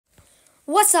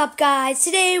What's up, guys?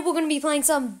 Today we're gonna be playing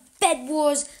some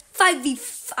Bedwars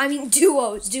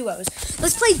duos.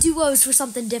 Let's play duos for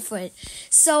something different.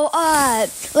 So,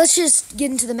 let's just get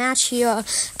into the match here,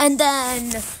 and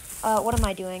then, what am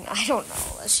I doing? I don't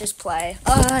know. Let's just play.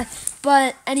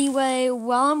 But anyway,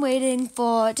 while I'm waiting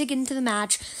to get into the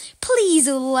match, please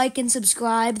like and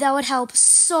subscribe. That would help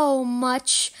so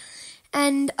much.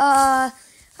 And, I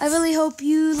really hope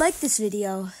you like this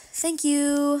video. Thank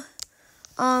you.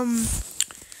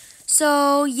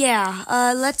 So, yeah,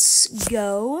 let's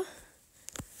go.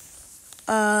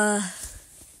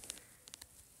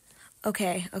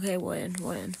 Okay, we're in.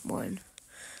 We're in.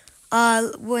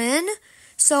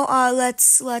 So,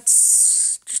 let's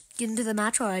just get into the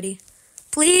match already.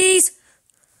 Please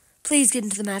get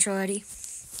into the match already.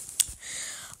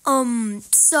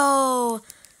 So,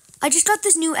 I just got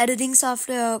this new editing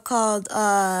software called,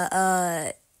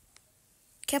 CapCut.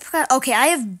 Okay, I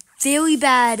have very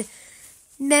bad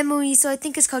memory, so I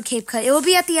think it's called CapCut. It will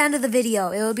be at the end of the video.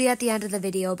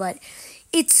 But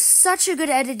it's such a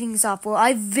good editing software.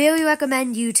 I very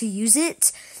recommend you to use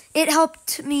it. It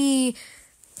helped me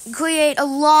create a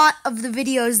lot of the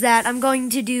videos that I'm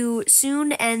going to do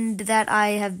soon and that I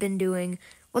have been doing.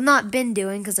 Well, not been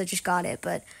doing because I just got it,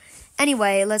 but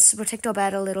anyway, let's protect our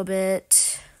bat a little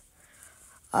bit.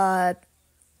 I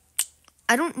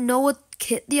don't know what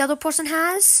kit the other person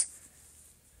has,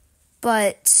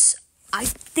 but I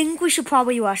think we should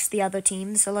probably rush the other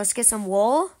team. So let's get some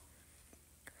wool.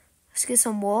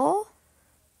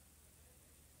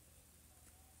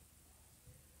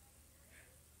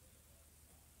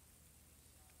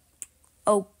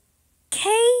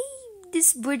 Okay,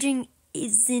 this bridging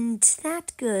isn't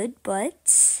that good,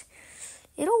 but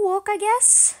it'll work, I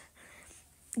guess.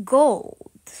 Gold.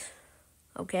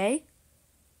 Okay,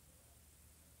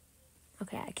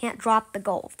 I can't drop the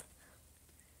gold.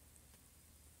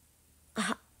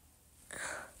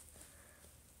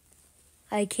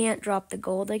 I can't drop the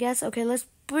gold, I guess. Okay, let's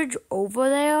bridge over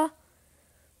there.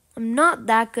 I'm not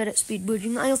that good at speed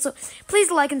bridging. I also, please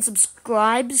like and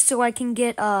subscribe so I can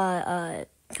get a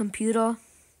computer.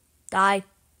 Die.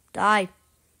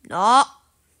 No.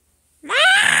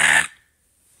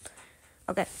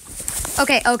 Okay. We're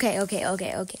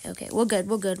good.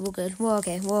 We're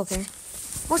okay.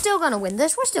 We're still gonna win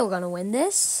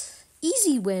this.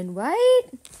 Easy win, right?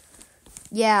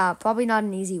 Yeah, probably not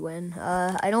an easy win.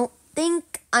 I don't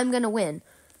think I'm gonna win,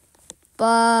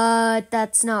 but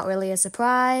that's not really a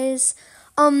surprise.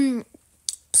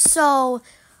 So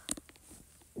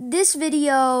this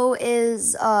video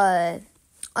is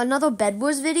another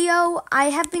Bedwars video.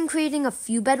 I have been creating a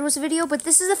few Bedwars video, but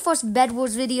this is the first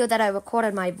Bedwars video that I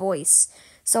recorded my voice.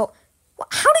 So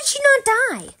how did she not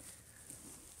die?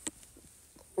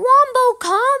 Wombo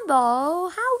combo,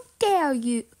 how dare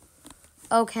you?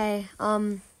 Okay,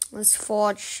 let's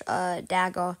forge a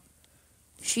dagger.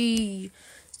 She's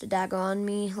the dagger on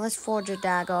me. Let's forge a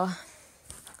dagger.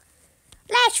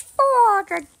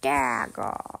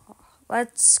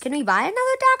 Can we buy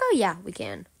another dagger? Yeah, we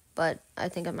can. But I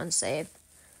think I'm unsafe.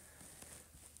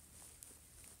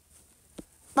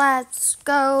 Let's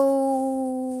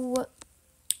go.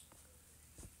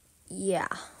 Yeah,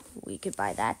 we could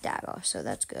buy that dagger, so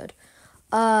that's good.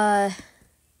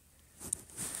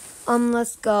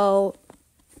 Let's go.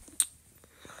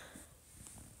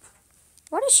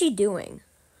 What is she doing?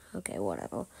 Okay,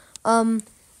 whatever.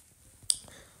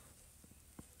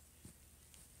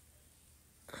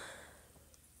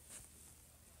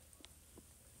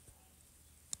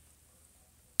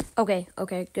 Okay,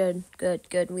 good.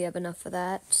 We have enough for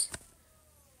that.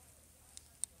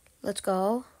 Let's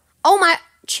go. Oh my,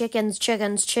 chickens, die,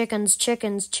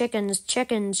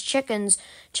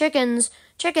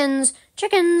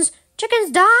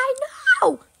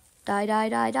 no! Die.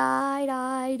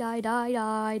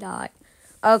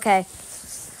 Okay.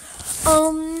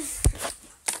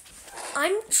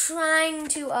 I'm trying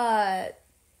to,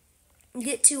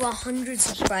 get to 100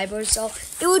 subscribers, so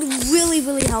it would really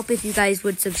help if you guys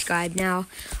would subscribe now.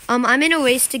 I'm in a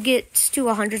race to get to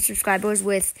 100 subscribers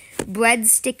with Bread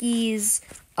Stickies,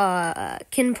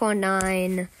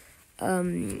 Kinpor9,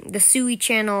 the Sui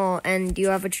channel, and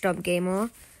Your Average Dub Gamer.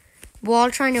 We're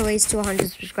all trying to race to 100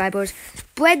 subscribers.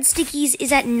 Bread Stickies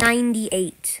is at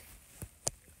 98.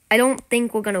 I don't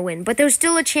think we're gonna win, but there's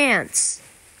still a chance.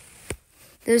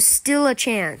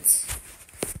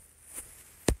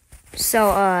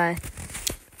 So,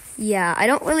 yeah, I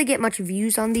don't really get much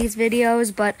views on these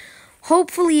videos, but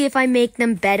hopefully if I make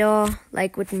them better,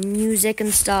 like with music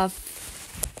and stuff,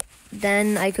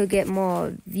 then I could get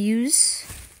more views.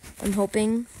 I'm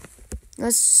hoping.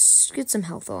 Let's get some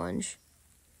health orange.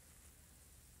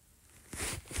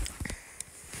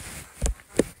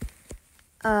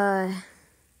 Oh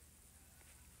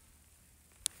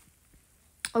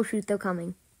shoot, they're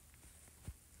coming.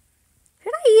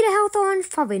 Should I eat a health orange?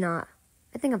 Probably not.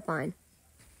 I think I'm fine.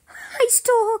 I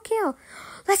stole her kill.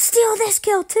 Let's steal this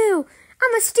kill too.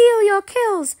 I'ma steal your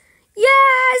kills.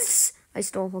 Yes! I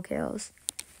stole her kills.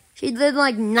 She did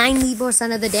like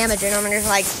 90% of the damage and I'm just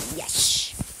like,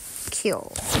 yes.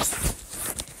 Kill.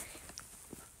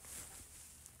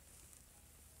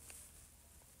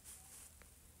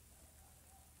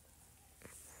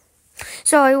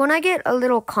 So when I get a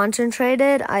little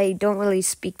concentrated, I don't really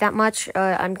speak that much.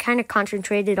 I'm kind of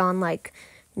concentrated on like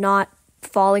not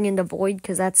falling in the void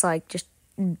because that's like just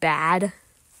bad.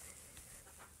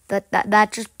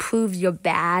 That just proves you're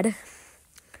bad.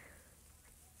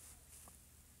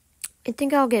 I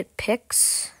think I'll get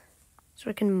picks so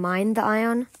I can mine the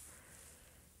iron.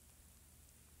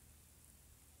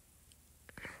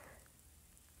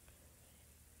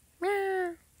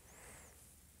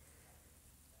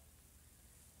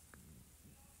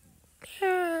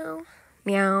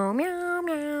 Meow, meow,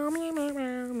 meow, meow, meow,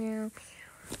 meow,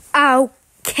 meow.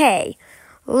 Okay,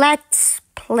 let's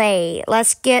play.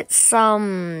 Let's get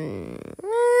some...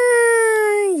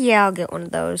 yeah, I'll get one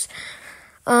of those.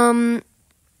 Oh,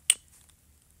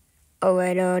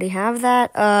 wait, I already have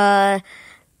that.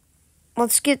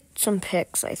 Let's get some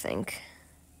picks, I think.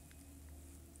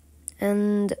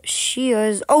 And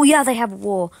shears. Oh, yeah, they have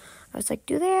wool. I was like,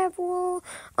 do they have wool?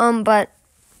 But...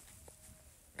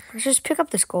 let's just pick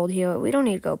up this gold here. We don't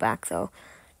need to go back, though.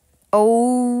 Oh,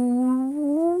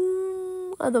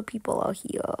 other people are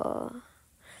here.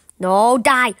 No,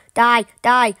 die.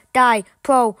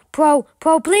 Pro,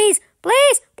 please,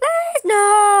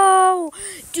 no.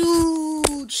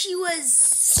 Dude, she was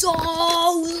so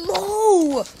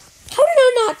low. How did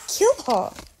I not kill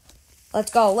her?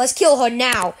 Let's go. Let's kill her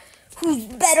now. Who's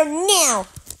better now?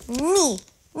 Me.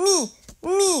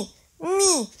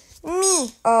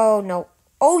 Oh, no.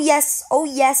 Oh, yes,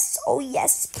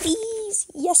 please.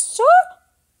 Yes, sir.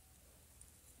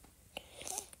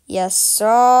 Yes,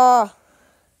 sir.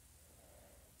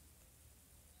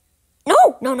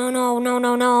 No.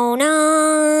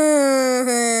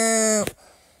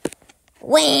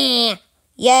 Wah.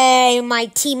 Yay, my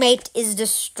teammate is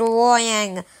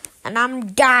destroying. And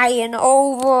I'm dying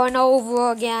over and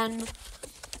over again.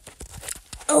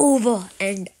 Over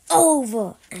and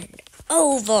over and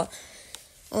over.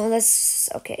 Oh, that's...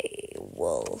 okay,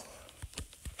 wool.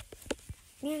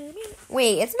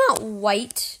 Wait, it's not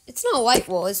white. It's not white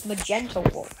wool, it's magenta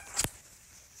wool.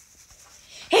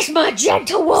 It's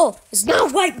magenta wool! It's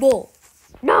not white wool!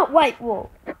 Not white wool!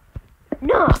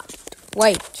 Not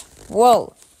white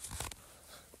wool!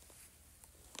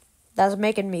 That's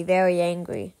making me very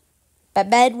angry. But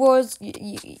Bedwars,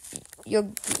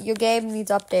 your game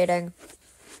needs updating.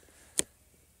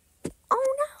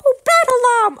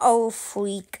 Alarm! Oh,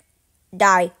 freak.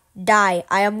 Die. I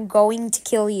am going to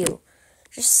kill you.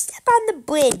 Just step on the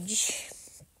bridge.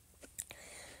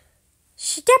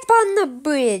 Step on the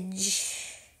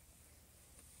bridge.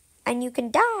 And you can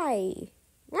die.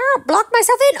 No, block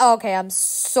myself in. Oh, okay, I'm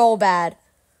so bad.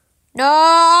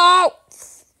 No!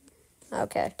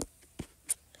 Okay.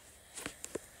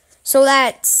 So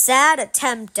that sad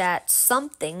attempt at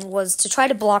something was to try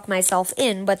to block myself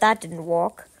in, but that didn't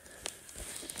work.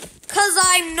 Because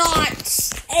I'm not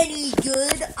any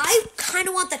good. I kind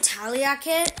of want the Talia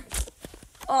kit.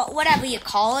 Or whatever you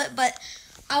call it. But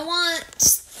I want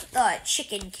the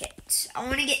chicken kit. I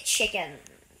want to get chickens.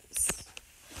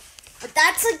 But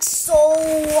that's like so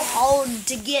hard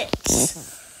to get.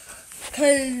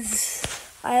 Because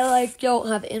I like don't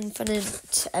have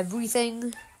infinite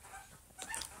everything.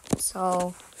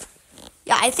 So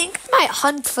yeah, I think I might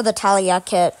hunt for the Talia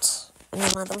kit. In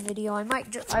another video, I'm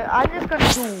just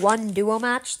gonna do one duo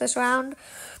match this round,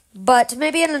 but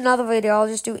maybe in another video I'll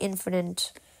just do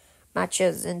infinite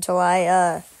matches until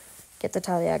I get the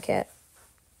Talia kit.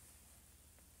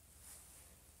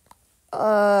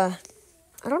 I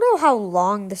don't know how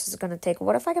long this is gonna take.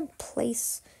 What if I can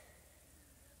place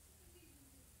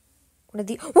one of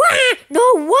the... Wah!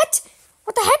 No, what?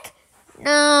 What the heck?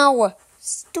 No,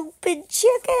 stupid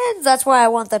chickens. That's why I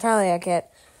want the Talia kit.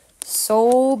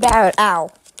 So bad.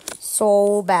 Ow.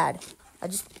 So bad. I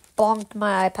just bonked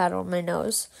my iPad on my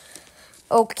nose.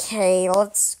 Okay,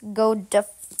 let's go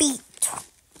defeat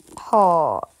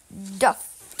her.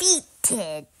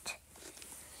 Defeated.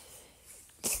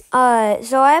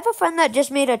 So I have a friend that just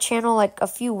made a channel like a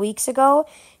few weeks ago.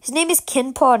 His name is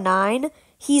Kinpaw9.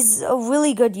 He's a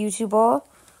really good YouTuber.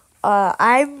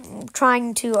 I'm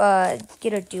trying to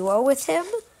get a duo with him,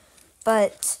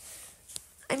 but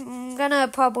I'm gonna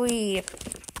probably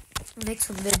make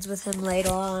some vids with him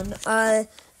later on.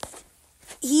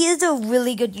 He is a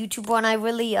really good YouTuber, and I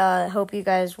really hope you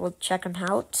guys will check him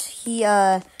out. He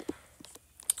has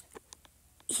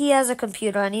a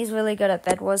computer, and he's really good at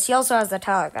Bedwars. He also has the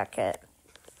Tower Guy kit.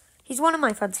 He's one of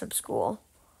my friends from school.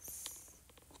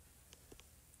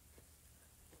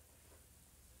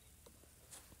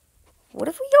 What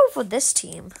if we go for this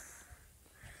team?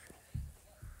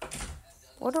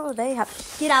 What do they have?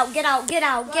 Get out, get out, get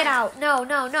out, get out. No,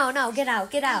 no, no, no, get out,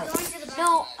 get out.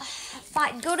 No,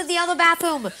 fine, go to the other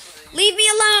bathroom. Leave me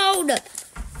alone.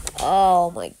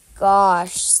 Oh my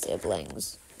gosh,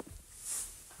 siblings.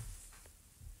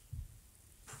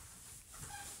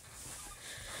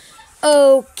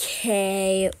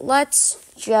 Okay, let's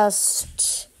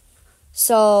just...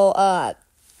 So,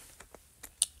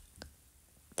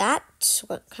 that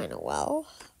went kind of well,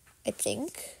 I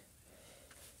think.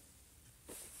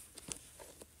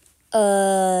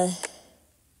 I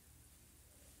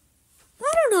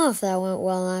don't know if that went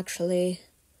well, actually.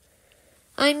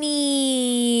 I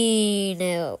mean,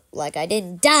 like, I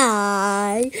didn't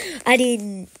die. I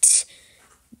didn't...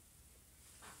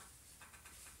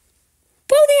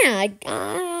 Well, yeah,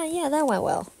 yeah, that went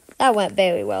well. That went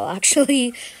very well,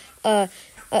 actually. How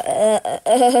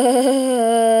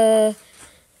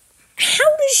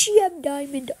does she have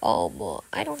diamond armor?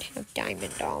 I don't have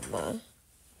diamond armor.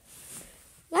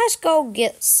 Let's go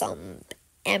get some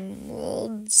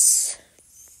emeralds.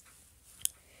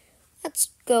 Let's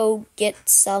go get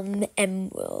some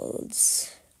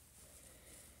emeralds.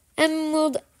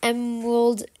 Emerald,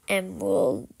 emerald,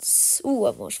 emeralds. Ooh, I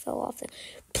almost fell off there.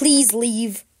 Please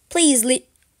leave. Please leave.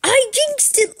 I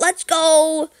jinxed it. Let's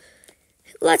go.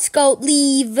 Let's go.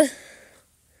 Leave.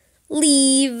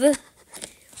 Leave.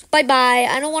 Bye-bye.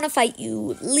 I don't want to fight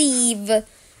you. Leave.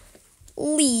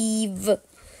 Leave.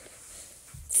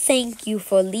 Thank you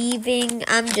for leaving.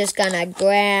 I'm just gonna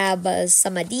grab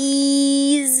some of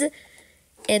these.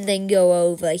 And then go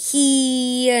over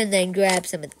here. And then grab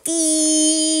some of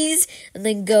these. And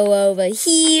then go over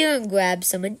here and grab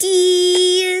some of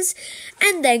these.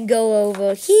 And then go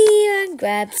over here and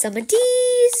grab some of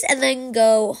these. And then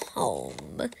go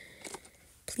home.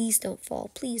 Please don't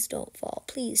fall. Please don't fall.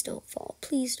 Please don't fall.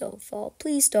 Please don't fall.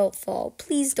 Please don't fall.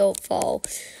 Please don't fall.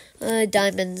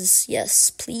 Diamonds,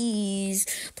 yes, please.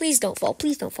 Please don't fall.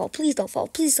 Please don't fall. Please don't fall.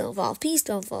 Please don't fall. Please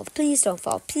don't fall. Please don't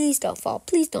fall. Please don't fall.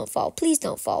 Please don't fall. Please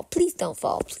don't fall. Please don't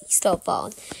fall. Please don't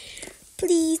fall.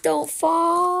 Please don't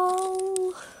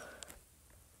fall.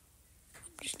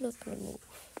 I'm just not gonna move.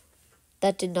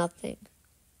 That did nothing.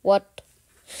 What?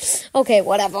 Okay,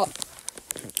 whatever.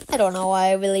 I don't know why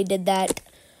I really did that.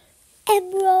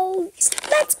 Emeralds.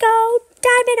 Let's go.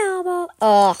 Diamond armor.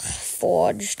 Ugh,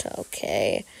 forged.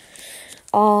 Okay.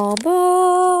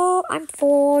 Armor. I'm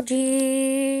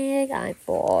forging. I'm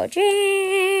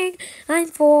forging. I'm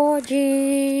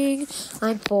forging.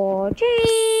 I'm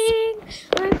forging.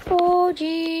 I'm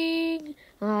forging.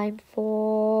 I'm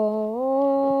forging.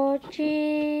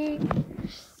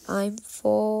 I'm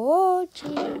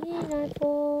forging. I'm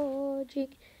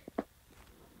forging.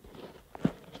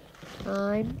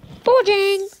 I'm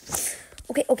forging.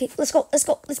 Okay, okay, let's go, let's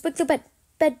go. Let's break the bed.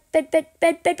 Bed.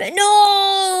 No!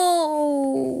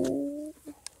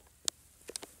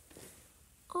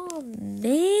 Oh,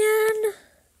 man.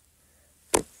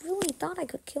 I really thought I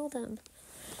could kill them.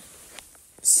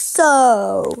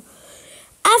 So,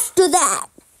 after that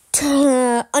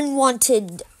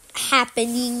unwanted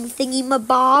happening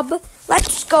thingy-mabob,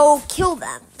 let's go kill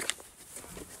them.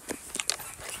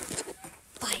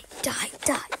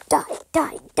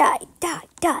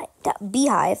 Die.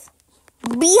 Beehive.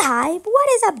 Beehive? What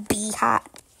is a beehive?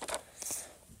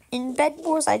 In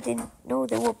Bedwars, I didn't know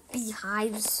there were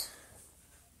beehives.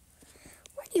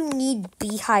 Why do you need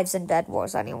beehives in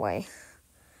Bedwars anyway?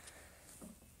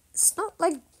 It's not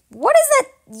like... What is that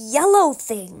yellow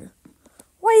thing?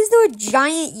 Why is there a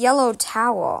giant yellow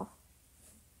tower?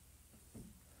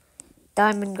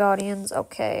 Diamond Guardians,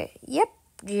 okay. Yep,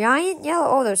 giant yellow...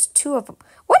 Oh, there's two of them.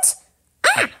 What?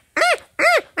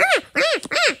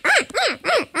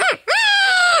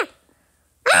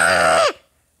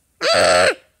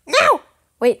 No!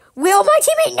 Wait, will my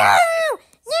teammate? No!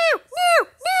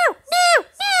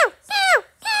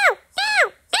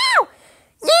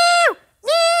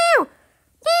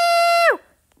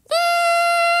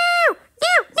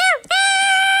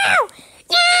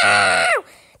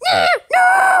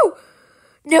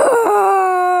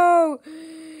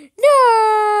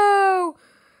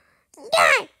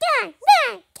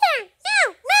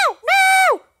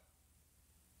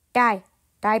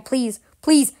 Die, please,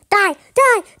 die.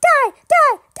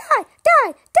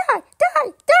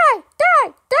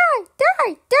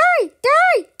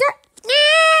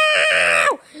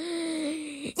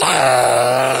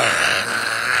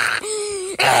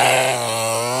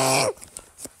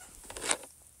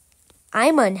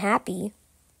 I'm unhappy.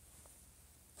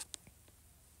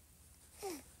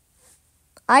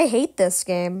 I hate this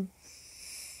game.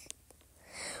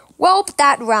 Well,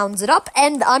 that rounds it up,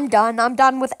 and I'm done. I'm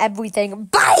done with everything.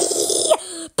 Bye!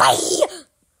 Bye!